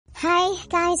Hi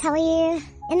guys, how are you?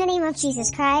 In the name of Jesus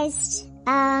Christ,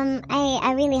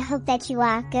 I really hope that you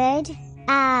are good.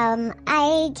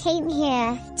 I came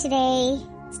here today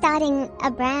starting a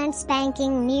brand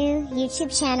spanking new YouTube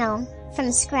channel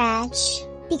from scratch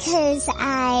because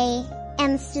I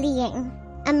am fleeing.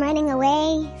 I'm running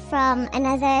away from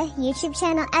other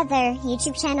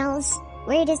YouTube channels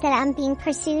where it is that I'm being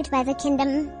pursued by the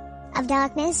kingdom of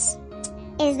darkness.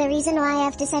 Is the reason why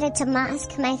I've decided to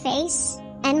mask my face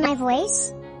and my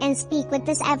voice and speak with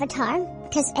this avatar,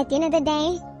 because at the end of the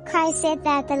day, Christ said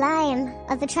that the Lion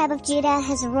of the tribe of Judah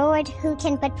has roared, who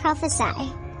can but prophesy.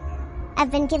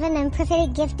 I've been given a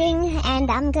prophetic gifting,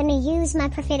 and I'm gonna use my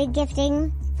prophetic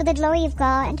gifting for the glory of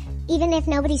God, even if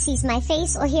nobody sees my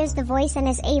face or hears the voice and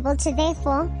is able to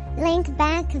therefore link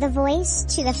back the voice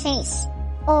to the face,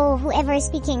 or whoever is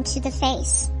speaking to the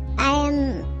face. I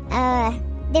am,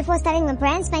 therefore starting a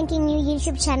brand spanking new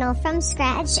YouTube channel from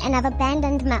scratch, and I've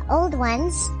abandoned my old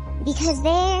ones because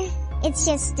it's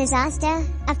just disaster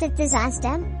after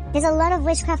disaster. There's a lot of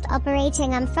witchcraft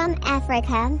operating. I'm from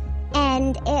Africa,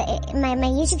 and my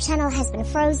YouTube channel has been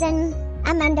frozen.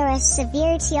 I'm under a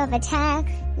severity of attack.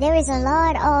 There is a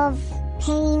lot of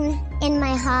pain in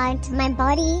my heart. My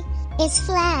body is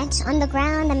flat on the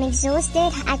ground. I'm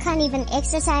exhausted. I can't even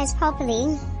exercise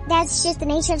properly. That's just the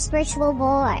nature of spiritual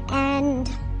war, and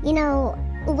you know,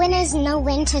 winners know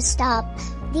when to stop.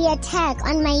 The attack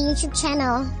on my YouTube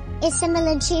channel is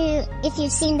similar to, if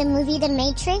you've seen the movie The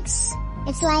Matrix,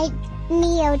 it's like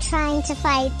Neo trying to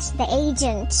fight the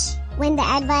agent when the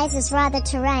advice is rather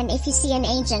to run. If you see an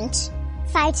agent,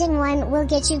 fighting one will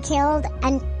get you killed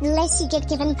unless you get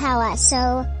given power.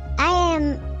 So I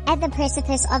am at the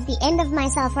precipice of the end of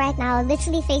myself right now,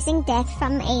 literally facing death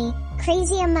from a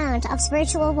crazy amount of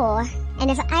spiritual war. And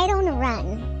if I don't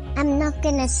run, I'm not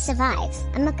gonna survive.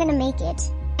 I'm not gonna make it.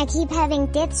 I keep having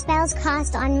death spells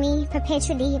cast on me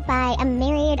perpetually by a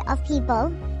myriad of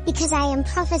people because I am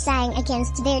prophesying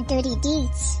against their dirty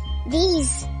deeds.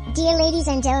 These, dear ladies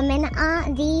and gentlemen, are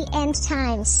the end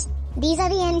times. These are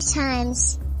the end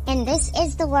times, and this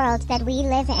is the world that we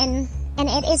live in. And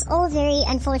it is all very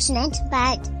unfortunate,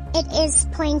 but it is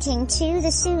pointing to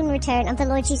the soon return of the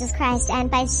Lord Jesus Christ.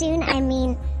 And by soon, I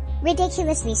mean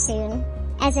ridiculously soon.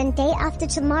 As in day after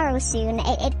tomorrow soon.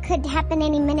 It could happen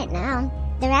any minute now.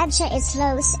 The rapture is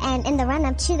close, and in the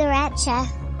run-up to the rapture,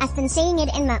 I've been saying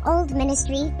it in my old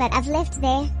ministry, but I've left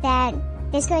there that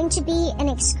there's going to be an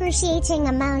excruciating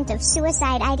amount of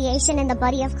suicide ideation in the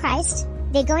body of Christ.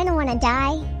 They're going to want to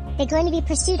die. They're going to be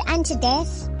pursued unto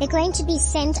death. They're going to be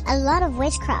sent a lot of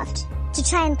witchcraft to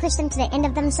try and push them to the end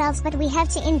of themselves, but we have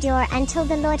to endure until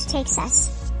the Lord takes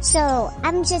us. So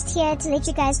I'm just here to let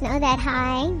you guys know that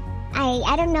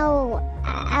I don't know,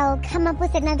 I'll come up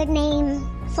with another name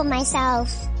for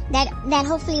myself that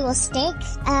hopefully will stick.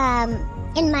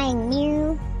 In my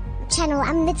new channel,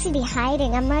 I'm literally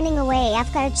hiding. I'm running away.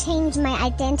 I've got to change my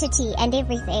identity and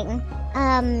everything.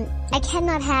 I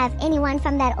cannot have anyone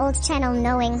from that old channel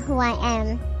knowing who I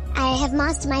am. I have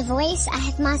masked my voice. I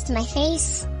have masked my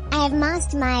face. I have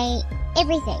masked my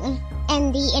everything.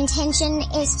 And the intention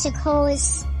is to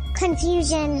cause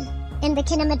confusion in the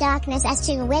kingdom of darkness as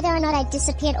to whether or not I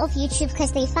disappeared off YouTube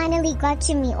because they finally got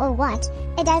to me or what.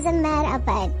 It doesn't matter,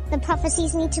 but the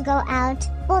prophecies need to go out.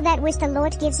 All that which the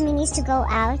Lord gives me needs to go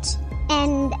out.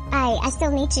 And I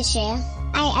still need to share.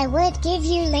 I would give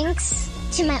you links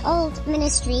to my old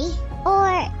ministry, or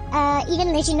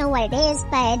even let you know what it is,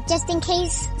 but just in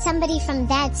case somebody from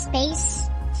that space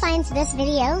finds this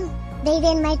video, they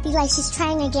then might be like, she's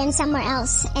trying again somewhere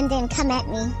else, and then come at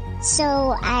me. So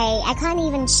I can't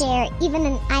even share even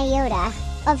an iota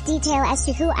of detail as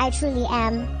to who I truly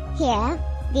am here.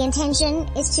 The intention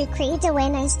is to create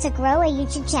awareness, to grow a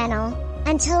YouTube channel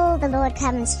until the Lord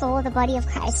comes for the body of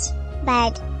Christ.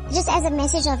 But just as a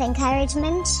message of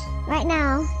encouragement, right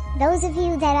now, those of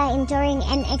you that are enduring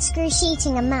an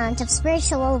excruciating amount of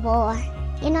spiritual war,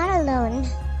 you're not alone.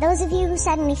 Those of you who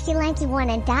suddenly feel like you want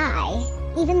to die,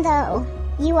 even though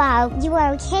you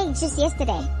are okay just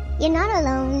yesterday, you're not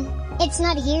alone. It's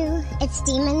not you, it's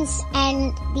demons,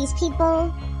 and these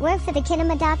people work for the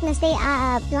kingdom of darkness. They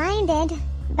are blinded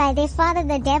by their father,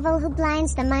 the devil, who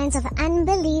blinds the minds of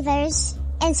unbelievers.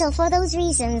 And so for those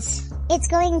reasons, it's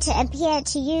going to appear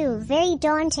to you very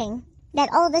daunting that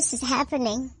all this is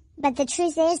happening. But the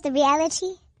truth is, the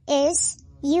reality is,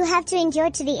 you have to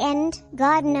endure to the end.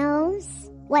 God knows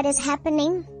what is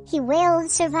happening. He will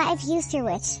survive you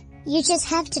through it. You just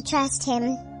have to trust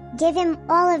Him. Give Him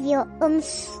all of your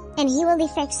oomph, and He will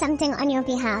effect something on your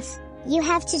behalf. You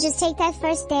have to just take that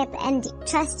first step and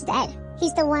trust that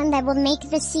He's the one that will make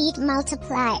the seed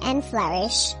multiply and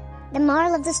flourish. The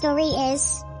moral of the story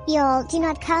is, Y'all, do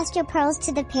not cast your pearls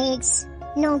to the pigs,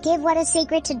 nor give what is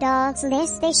sacred to dogs,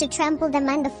 lest they should trample them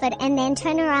underfoot and then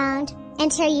turn around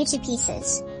and tear you to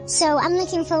pieces. So I'm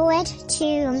looking forward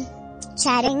to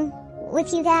chatting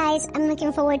with you guys. I'm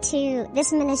looking forward to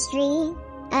this ministry,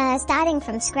 starting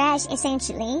from scratch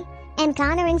essentially, and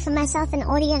garnering for myself an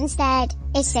audience that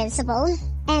is sensible,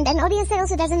 and an audience that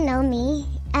also doesn't know me,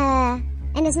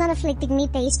 and is not afflicting me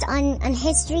based on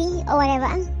history or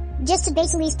whatever. Just to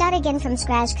basically start again from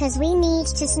scratch, because we need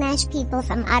to snatch people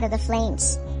from out of the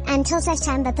flames. Until such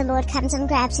time that the Lord comes and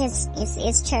grabs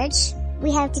his church,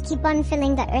 we have to keep on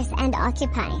filling the earth and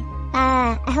occupy.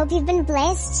 I hope you've been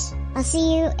blessed. I'll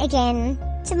see you again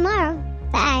tomorrow.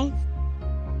 Bye.